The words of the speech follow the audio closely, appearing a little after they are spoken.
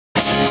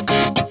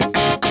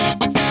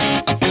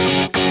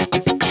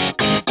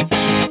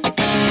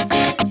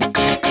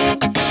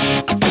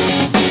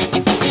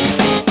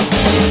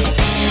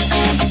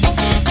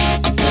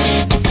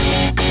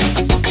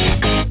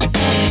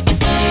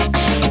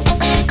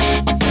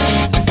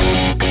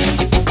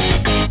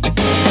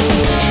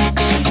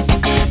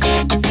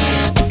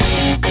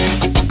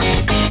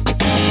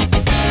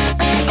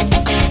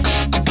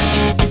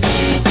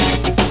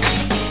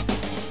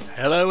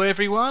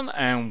everyone,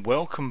 and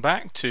welcome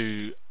back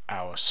to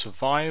our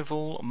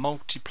survival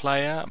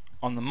multiplayer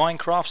on the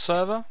Minecraft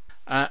server.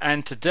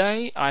 And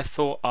today I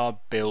thought I'd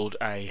build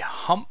a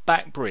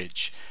humpback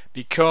bridge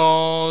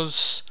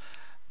because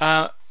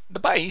the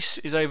base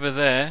is over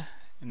there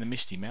in the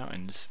Misty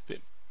Mountains.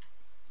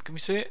 Can we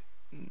see it?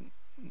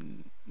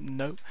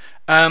 No.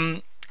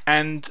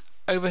 And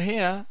over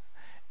here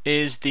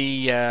is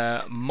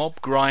the mob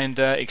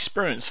grinder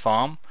experience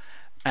farm,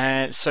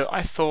 and so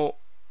I thought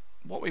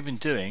what we've been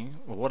doing,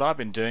 or what I've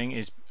been doing,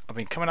 is I've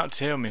been coming up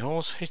to here on my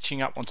horse,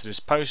 hitching up onto this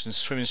post and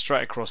swimming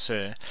straight across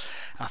here.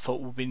 I thought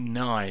it would be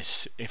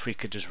nice if we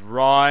could just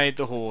ride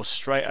the horse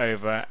straight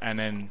over and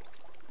then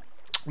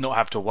not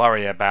have to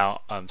worry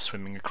about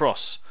swimming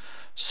across.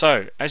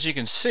 So as you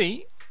can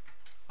see,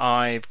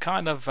 I've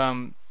kind of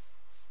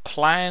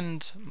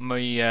planned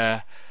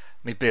my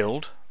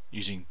build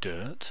using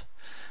dirt,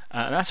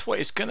 and that's what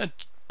it's going to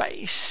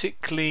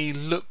basically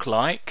look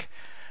like.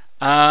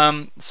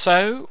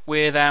 So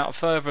without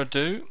further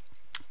ado,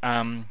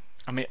 I mean,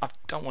 I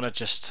don't want to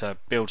just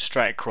build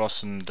straight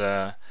across and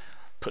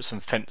put some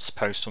fence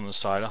posts on the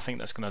side. I think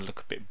that's going to look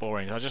a bit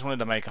boring. I just wanted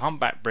to make a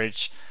humpback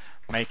bridge,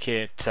 make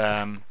it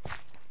as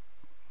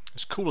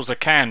cool as I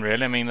can,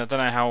 really. I mean, I don't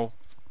know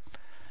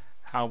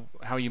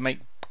how you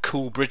make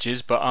cool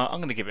bridges, but I'm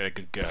going to give it a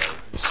good go.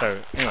 So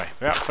anyway,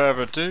 without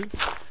further ado,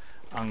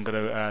 I'm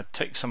going to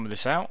take some of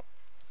this out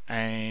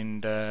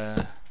and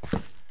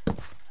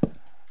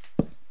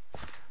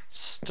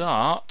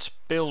start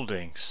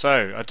building.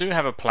 So I do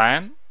have a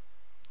plan.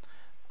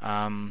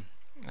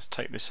 Let's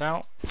take this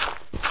out.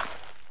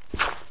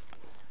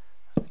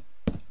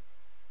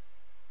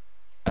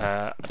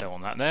 I don't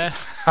want that there.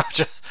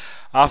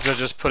 after I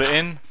just put it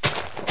in.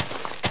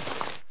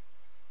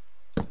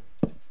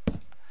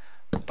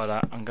 But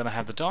I'm going to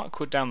have the dark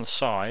wood down the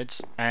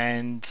sides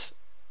and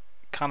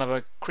kind of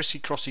a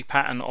crissy-crossy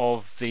pattern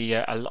of the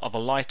of a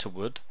lighter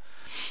wood.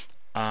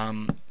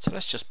 So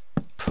let's just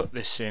put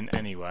this in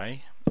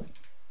anyway.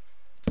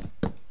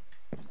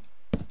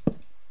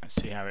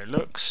 Let's see how it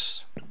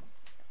looks.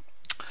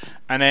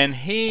 And then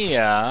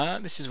here,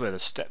 this is where the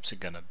steps are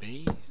going to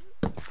be.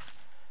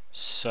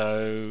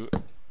 So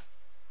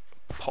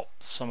pop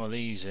some of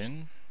these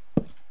in.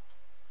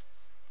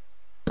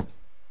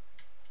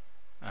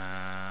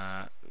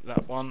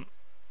 That one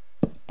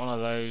of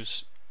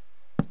those,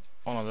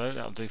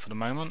 that'll do for the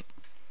moment.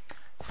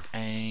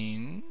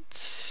 And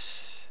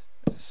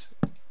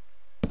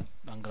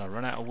I'm going to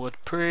run out of wood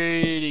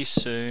pretty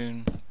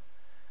soon.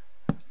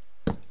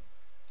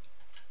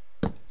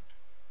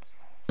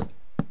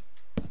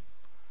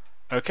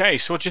 Okay,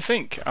 so what do you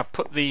think? I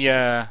put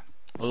the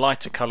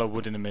lighter colour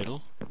wood in the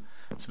middle,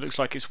 so it looks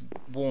like it's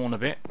worn a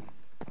bit.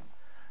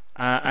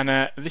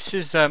 And this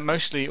is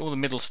mostly all the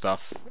middle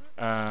stuff.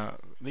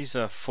 These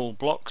are full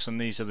blocks, and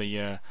these are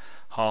the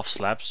half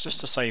slabs, just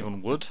to save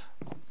on wood.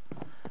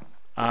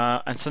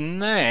 And so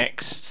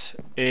next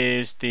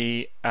is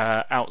the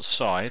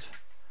outside.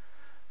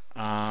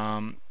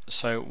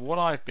 So what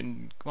I'm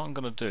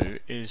going to do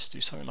is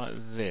do something like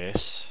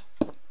this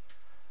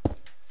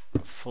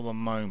for the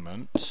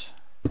moment.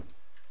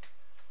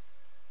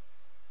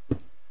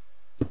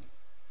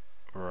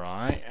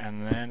 Right,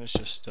 and then let's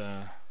just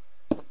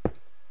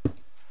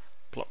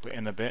block it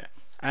in a bit,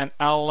 and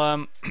I'll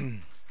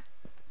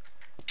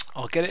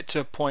I'll get it to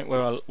a point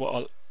where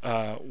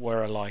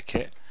I like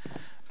it,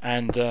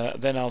 and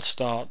then I'll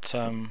start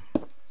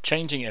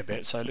changing it a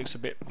bit so it looks a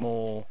bit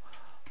more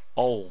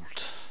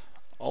oldie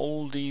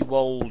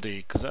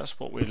woldy, because that's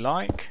what we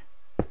like.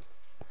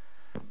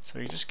 So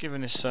you're just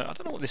giving this I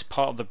don't know what this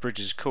part of the bridge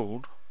is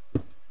called,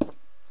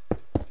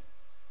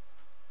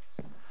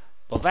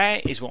 but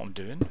that is what I'm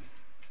doing.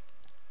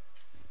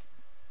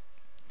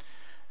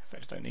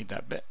 I don't need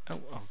that bit. Oh,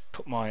 I'll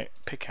put my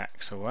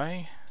pickaxe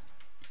away.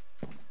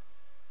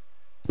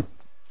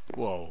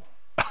 Whoa.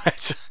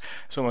 It's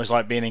almost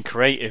like being in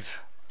creative.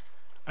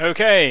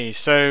 Okay,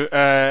 so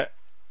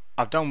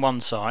I've done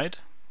one side,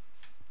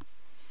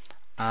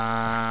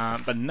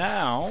 but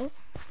now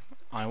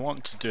I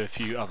want to do a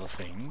few other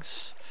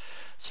things.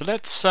 So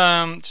let's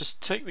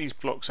just take these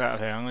blocks out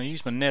of here. I'm going to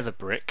use my nether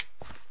brick,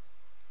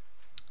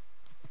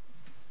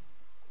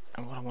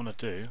 and what I want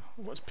to do,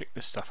 let's pick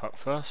this stuff up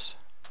first.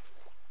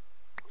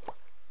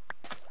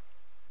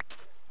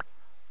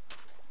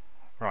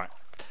 Right.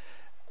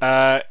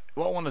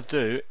 What I want to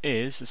do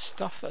is the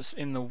stuff that's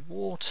in the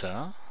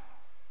water,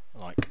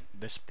 like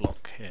this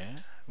block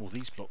here, or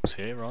these blocks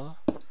here rather,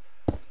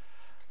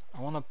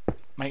 I want to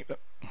make them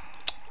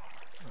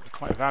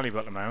quite valuable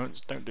at the moment.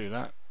 Just don't do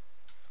that.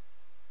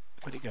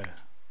 Where'd it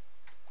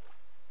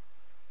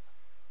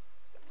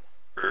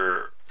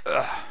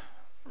go?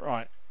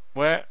 Right.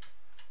 Where?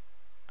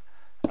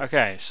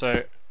 Okay,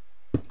 so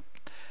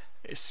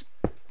it's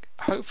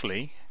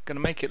hopefully going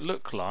to make it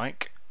look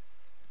like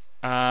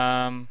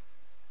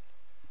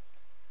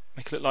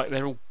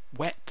they're all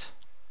wet.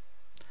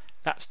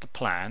 That's the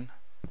plan.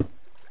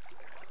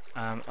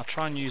 I'll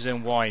try and use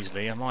them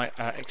wisely. I might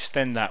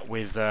extend that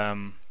with I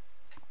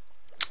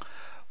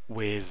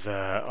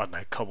don't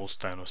know,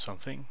 cobblestone or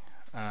something.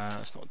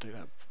 Let's not do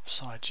that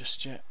side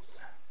just yet.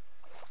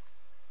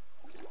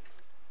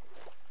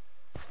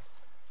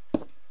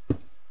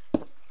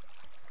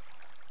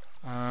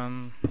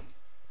 Well,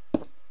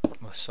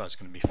 this side's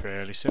going to be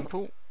fairly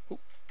simple. Oh,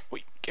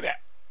 wait, get out!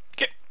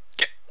 Get!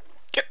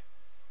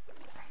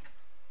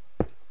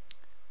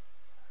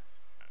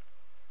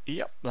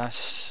 Yep, I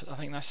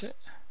think that's it.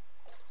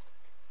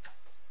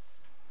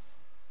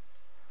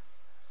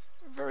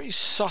 Very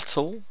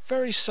subtle,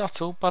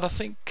 but I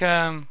think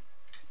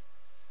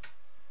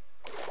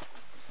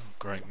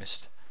great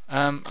missed.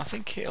 I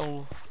think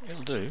it'll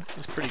do.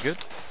 It's pretty good.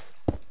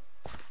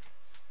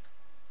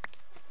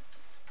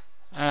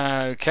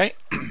 Okay,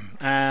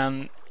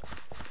 and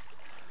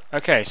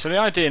okay. So the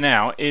idea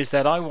now is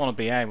that I want to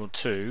be able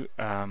to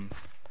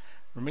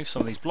remove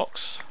some of these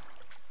blocks.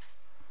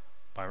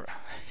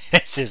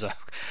 This is a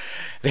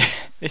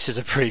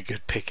pretty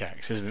good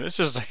pickaxe, isn't it? Let's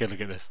just take a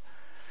look at this.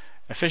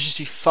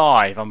 Efficiency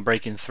 5. I'm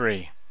breaking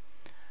 3,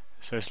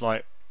 so it's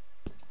like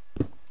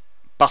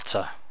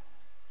butter.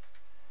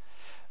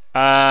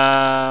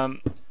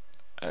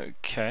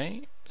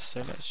 Okay, so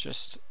let's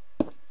just.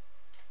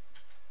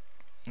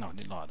 No, I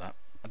didn't like that.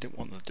 I didn't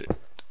want to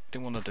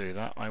do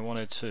that. I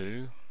wanted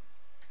to.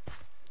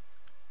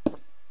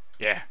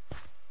 Yeah.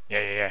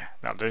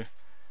 That'll do.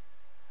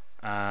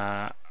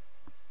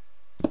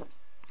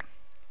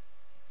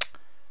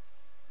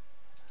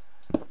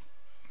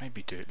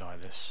 Maybe do it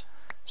like this.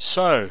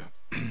 So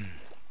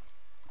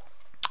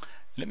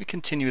let me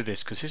continue with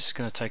this because this is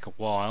going to take a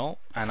while,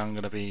 and I'm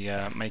going to be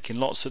making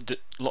lots of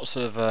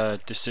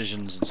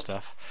decisions and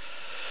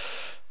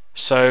stuff.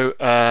 So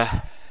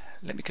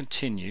let me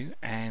continue,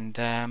 and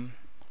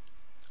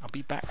I'll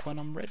be back when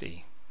I'm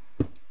ready.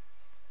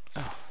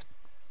 Oh,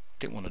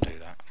 didn't want to do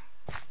that.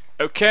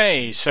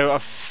 Okay, so I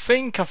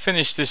think I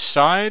finished this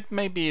side.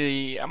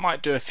 Maybe I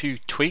might do a few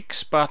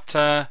tweaks, but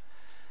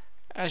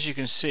as you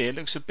can see, it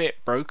looks a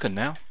bit broken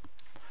now.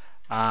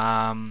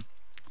 All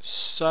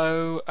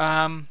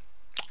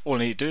I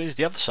need to do is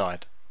the other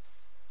side.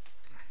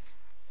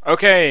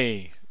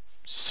 Okay,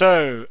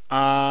 so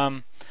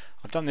I've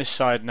done this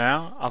side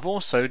now. I've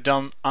also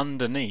done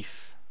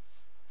underneath.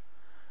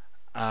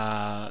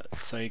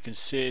 So you can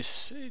see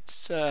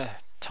it's a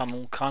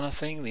tunnel kind of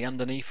thing, the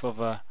underneath of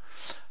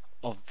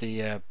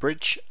the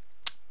bridge,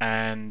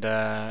 and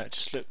it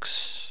just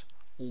looks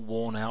all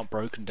worn out,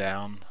 broken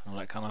down, all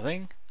that kind of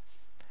thing.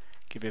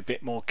 Give it a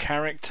bit more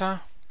character.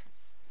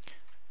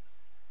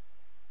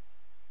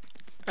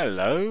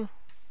 Hello.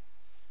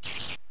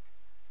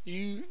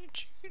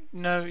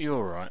 No, you're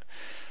alright.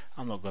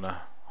 I'm not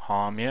gonna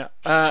harm you.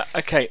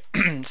 Okay,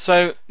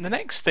 so the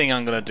next thing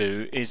I'm gonna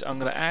do is I'm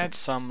gonna add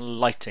some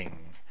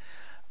lighting.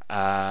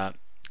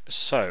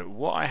 So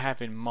what I have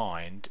in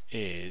mind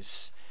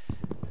is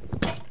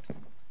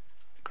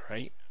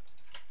great.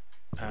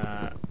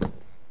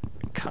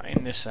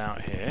 Cutting this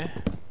out here.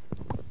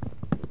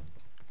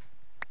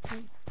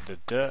 The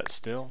dirt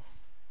still.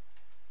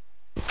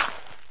 This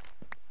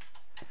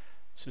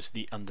is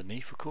the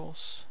underneath, of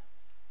course.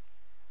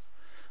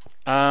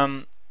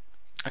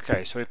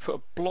 Okay, so we put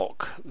a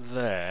block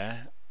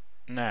there.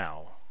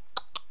 Now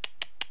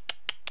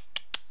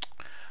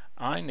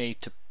I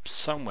need to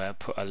somewhere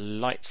put a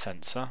light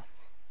sensor,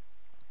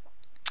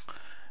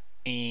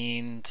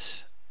 and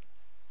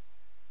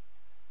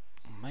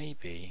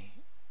maybe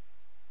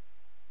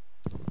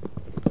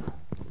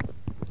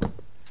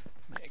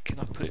can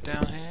I put it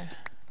down here?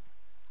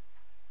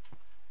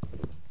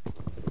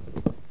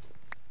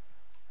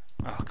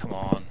 Oh, come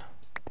on.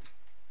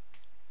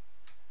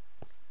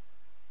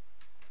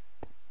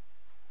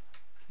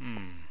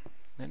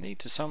 They need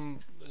to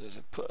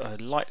put a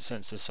light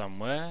sensor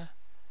somewhere.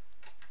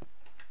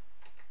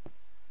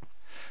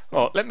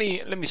 Well, let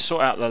me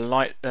sort out the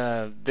light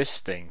this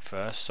thing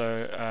first.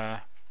 So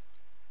I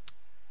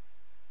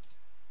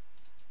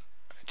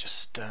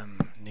just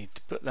need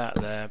to put that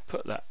there,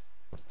 put that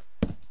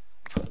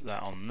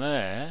on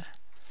there,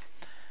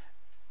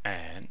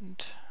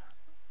 and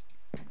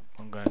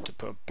I'm going to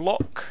put a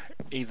block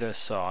either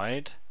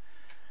side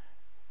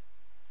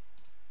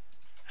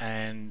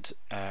and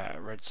a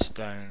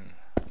redstone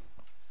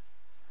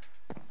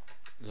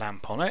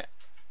lamp on it,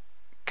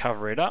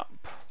 cover it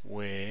up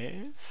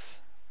with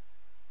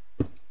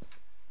a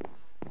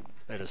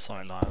bit of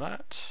something like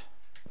that,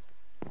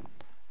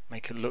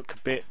 make it look a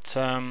bit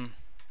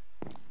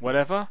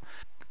whatever.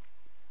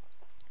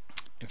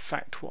 In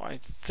fact,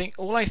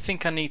 all I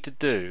think I need to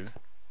do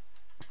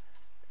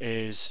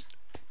is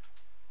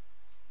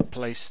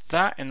place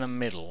that in the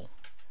middle,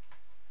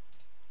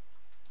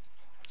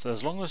 so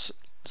as long as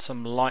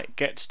some light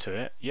gets to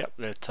it. Yep,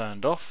 they're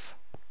turned off.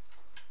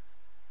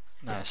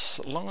 Now as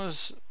long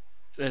as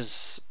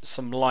there's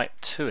some light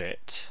to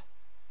it,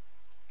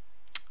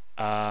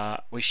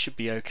 we should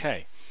be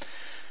okay.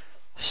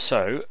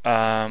 So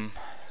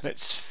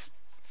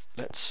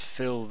let's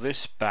fill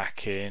this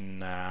back in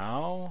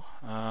now,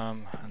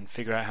 and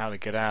figure out how to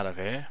get out of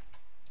here.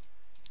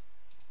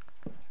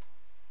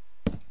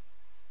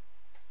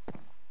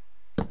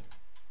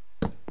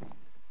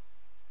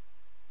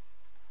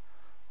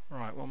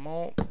 Right, one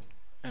more.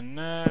 in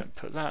there,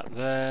 put that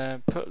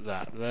there, put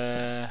that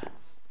there.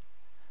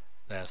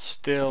 They're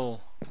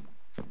still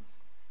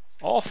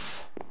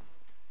off.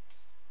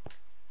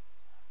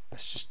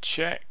 Let's just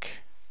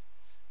check.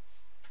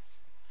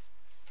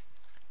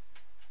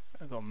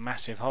 I've got a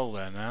massive hole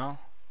there now.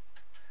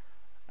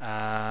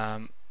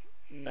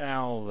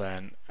 Now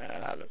then,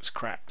 that looks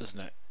crap, doesn't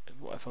it?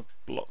 What if I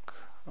block?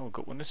 Oh, I've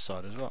got one this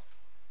side as well.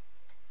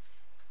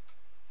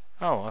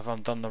 Oh, have I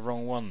done the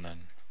wrong one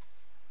then?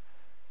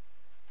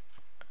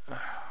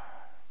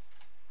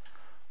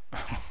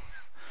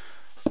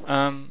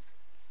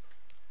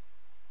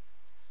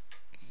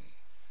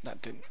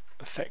 That didn't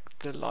affect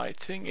the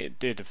lighting. It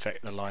did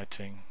affect the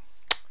lighting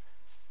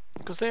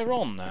because they're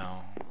on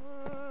now.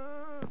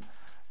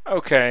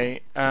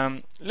 Okay,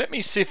 let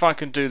me see if I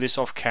can do this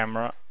off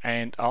camera,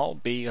 and I'll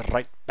be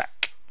right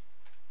back.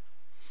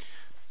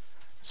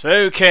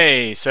 So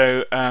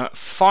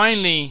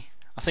finally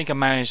I think I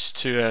managed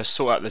to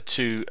sort out the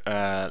two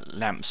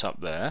lamps up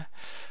there.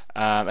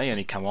 They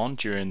only come on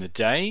during the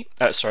day,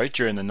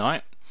 during the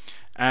night.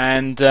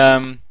 And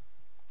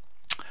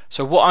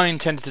so what I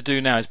intended to do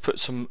now is put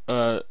some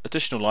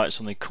additional lights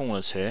on the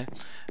corners here,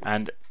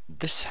 and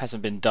this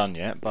hasn't been done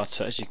yet,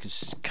 but as you can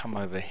come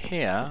over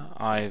here,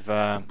 I've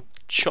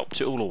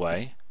chopped it all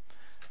away.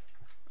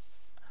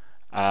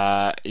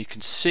 You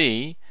can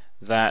see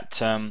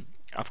that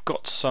I've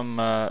got some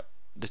the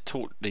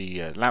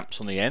lamps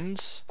on the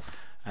ends,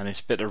 and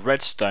this bit of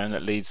redstone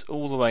that leads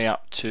all the way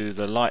up to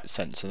the light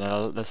sensor.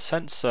 Now the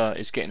sensor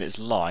is getting its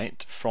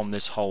light from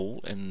this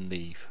hole in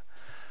the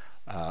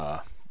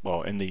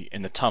in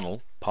the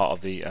tunnel part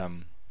of the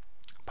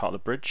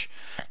bridge.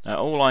 Now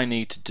all I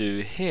need to do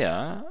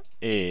here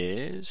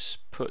is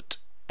put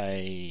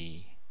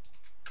a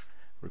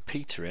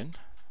repeater in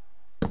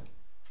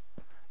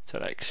to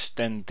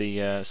extend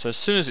the so as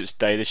soon as it's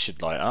day this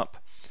should light up,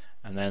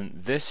 and then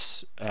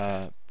this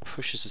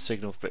pushes the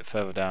signal a bit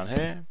further down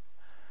here,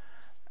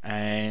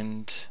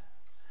 and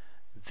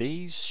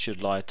these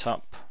should light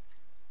up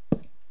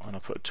when I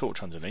put a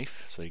torch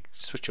underneath. So you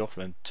switch off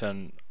and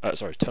then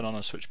turn on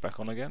and switch back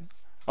on again,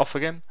 off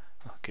again.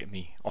 Oh, get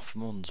me off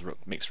and ons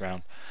mixed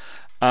around.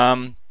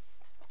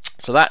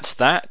 So that's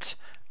that,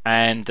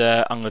 and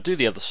I'm going to do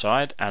the other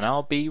side, and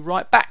I'll be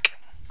right back.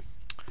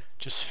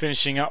 Just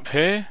finishing up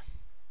here.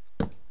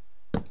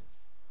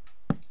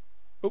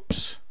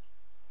 Oops.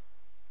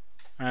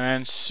 And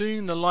then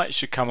soon the light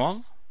should come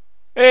on.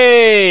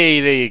 Hey,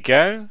 there you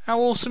go. How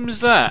awesome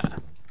is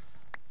that?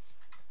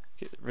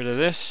 Get rid of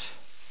this.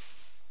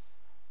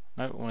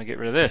 No, I want to get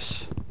rid of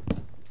this.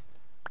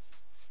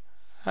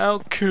 How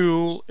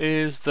cool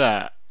is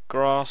that?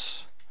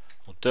 Grass,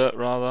 or dirt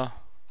rather.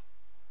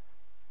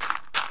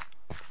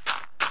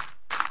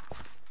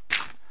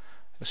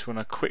 Just want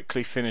to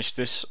quickly finish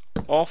this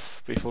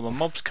off before the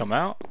mobs come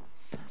out.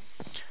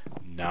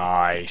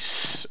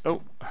 Nice.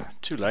 Oh,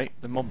 too late.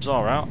 The mobs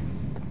are out.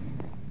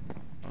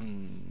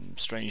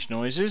 Strange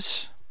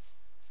noises.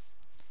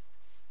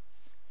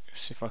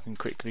 Let's see if I can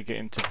quickly get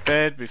into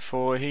bed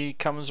before he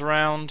comes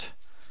around.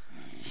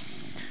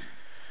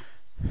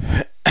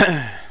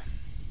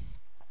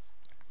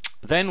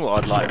 Then what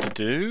I'd like to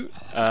do,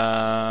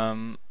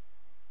 yeah,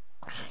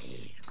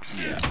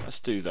 let's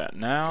do that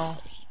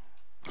now.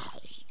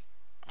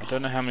 I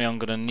don't know how many I'm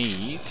going to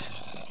need.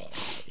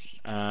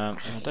 And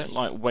I don't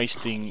like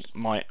wasting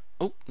my...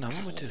 Oh, no, what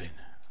am I doing?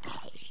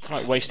 I don't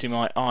like wasting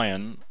my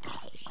iron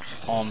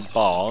on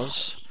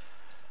bars.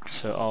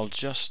 So I'll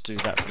just do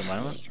that for the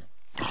moment.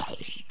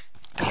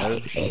 Hello,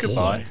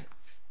 goodbye.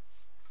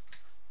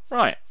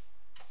 Right.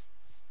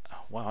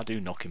 Oh, wow, I do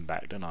knock him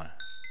back, don't I?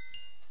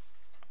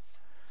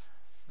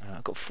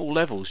 I've got 4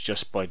 levels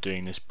just by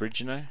doing this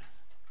bridge, you know.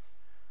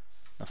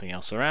 Nothing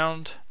else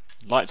around.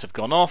 Lights have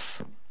gone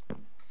off.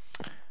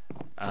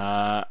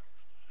 Have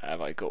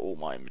I got all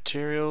my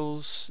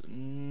materials?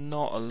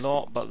 Not a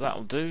lot, but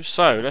that'll do.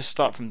 So let's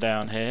start from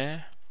down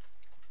here,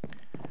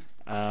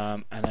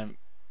 and then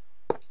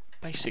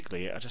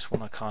basically I just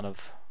want to kind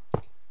of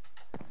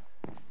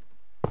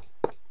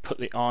put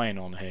the iron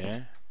on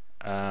here,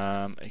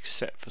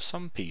 except for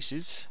some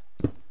pieces.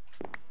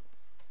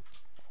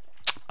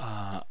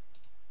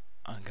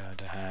 I'm going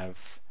to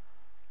have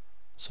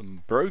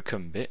some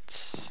broken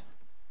bits.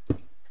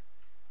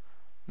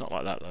 Not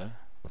like that though.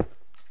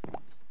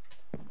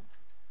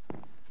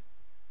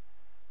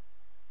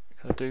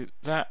 Can I do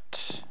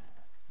that?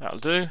 That'll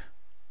do.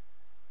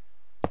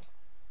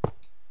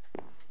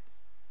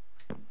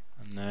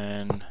 And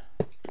then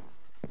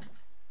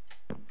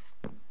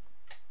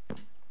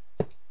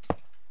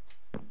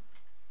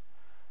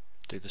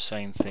do the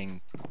same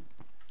thing.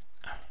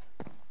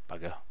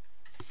 Bugger.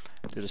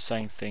 Do the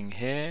same thing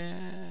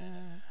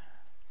here.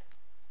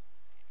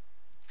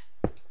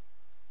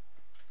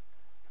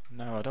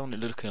 No, I don't want it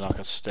looking like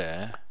a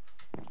stair.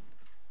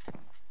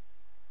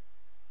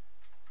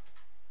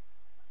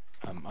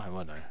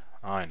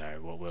 I know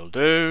what we'll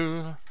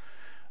do.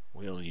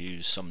 We'll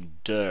use some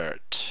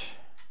dirt,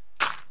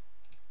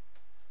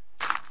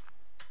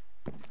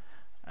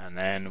 and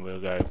then we'll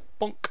go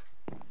bonk.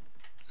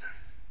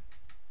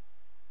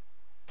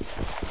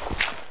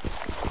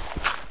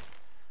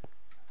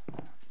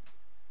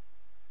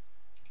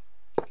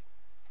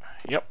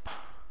 Yep.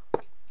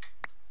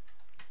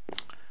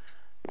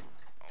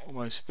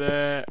 Almost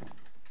there.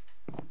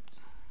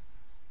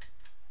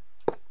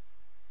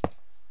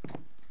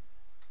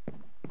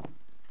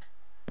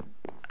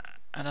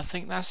 And I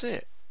think that's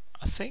it.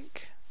 I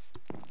think.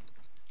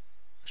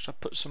 Should I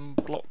put some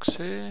blocks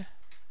here?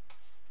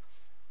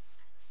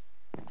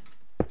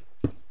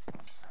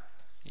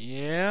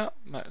 Yeah,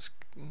 that's.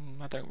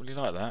 I don't really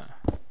like that.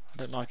 I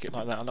don't like it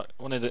like that. I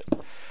wanted it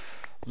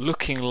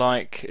looking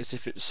like as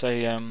if it's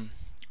a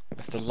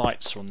if the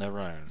lights are on their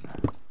own.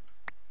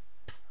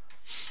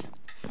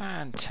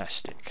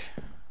 Fantastic.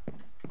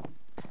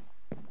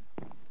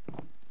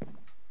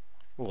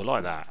 Oh, I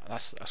like that.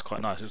 That's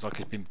quite nice. It looks like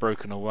it's been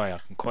broken away. I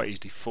can quite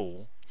easily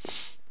fall.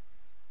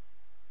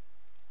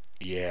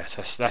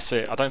 Yes, that's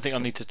it. I don't think I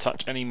need to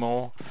touch any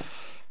more.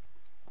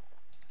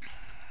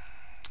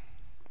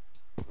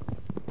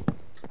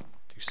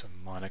 Do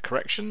some minor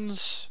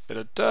corrections. Bit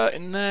of dirt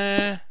in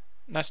there.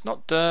 That's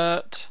not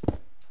dirt.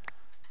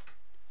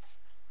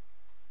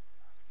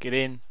 Get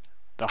in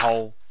the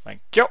hole. Thank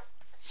you.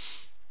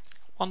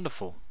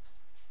 Wonderful.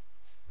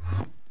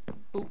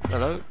 Oh,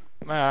 hello.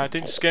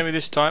 Didn't scare me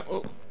this time.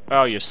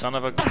 Oh, you son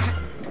of a...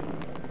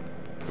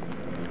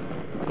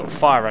 Got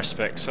fire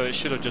aspect, so it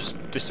should have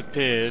just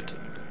disappeared.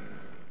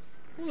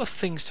 All the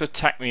things to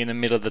attack me in the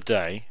middle of the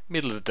day.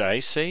 Middle of the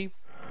day, see?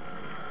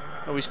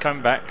 Oh, he's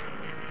coming back.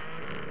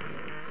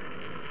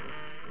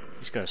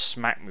 He's going to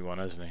smack me one,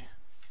 isn't he?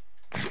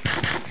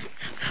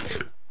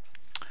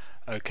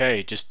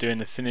 Okay, just doing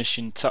the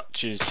finishing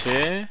touches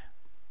here.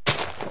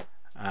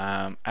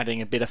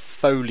 Adding a bit of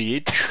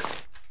foliage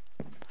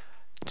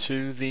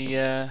to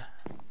the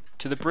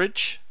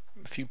bridge,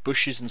 a few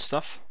bushes and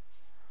stuff.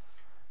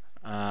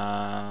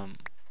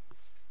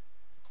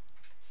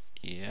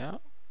 Yeah,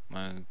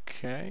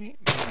 okay,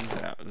 maybe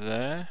that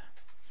there.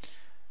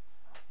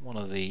 One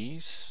of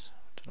these.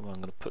 Don't know where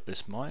I'm going to put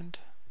this, mind.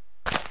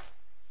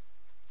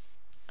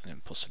 And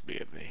then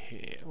possibly over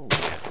here. Oh,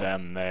 yeah,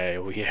 down there.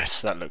 Oh,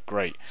 yes, that looked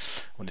great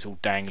when it's all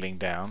dangling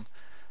down.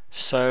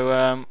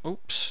 So,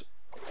 oops.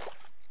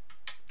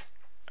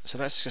 So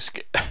let's just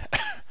get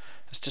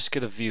let's just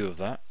get a view of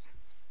that.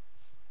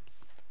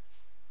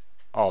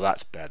 Oh,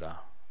 that's better.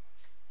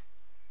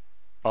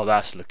 Oh,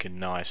 that's looking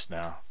nice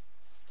now.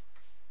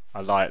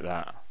 I like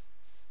that.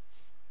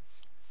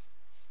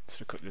 Let's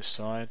look at this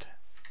side.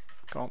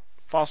 Come on,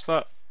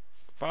 faster,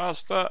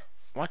 faster.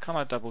 Why can't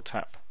I double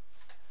tap?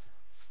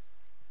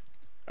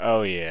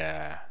 Oh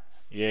yeah,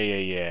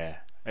 yeah.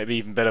 Maybe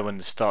even better when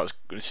this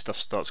stuff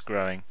starts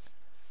growing.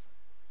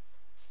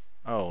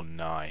 Oh,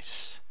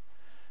 nice.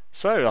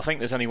 So I think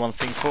there's only one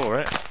thing for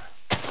it.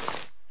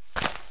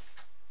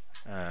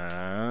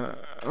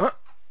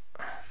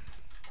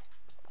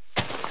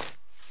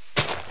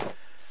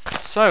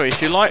 So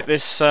if you like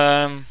this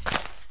oh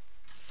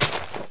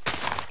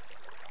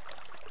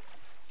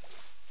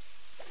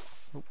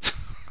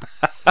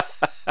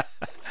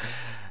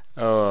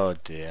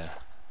dear.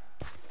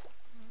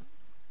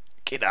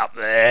 Get up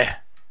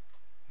there.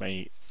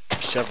 My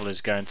shovel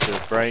is going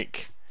to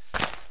break.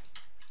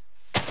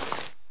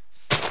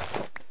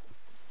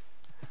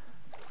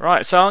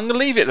 Right, so I'm going to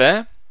leave it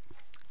there.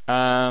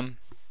 And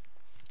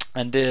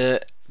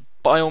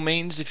by all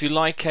means, if you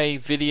like a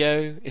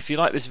video, if you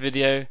like this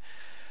video,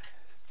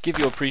 give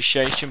your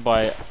appreciation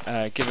by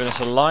giving us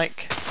a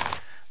like,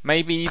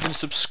 maybe even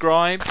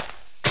subscribe.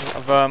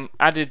 I've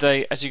added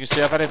a, as you can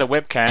see, I've added a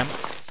webcam,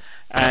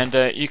 and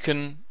you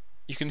can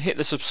hit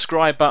the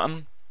subscribe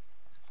button,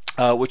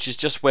 which is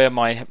just where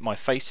my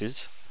face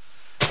is,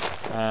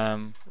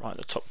 right at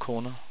the top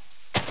corner.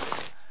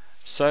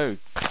 So,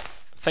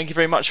 thank you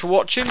very much for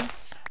watching,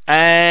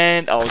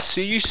 and I'll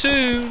see you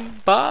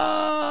soon.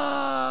 Bye.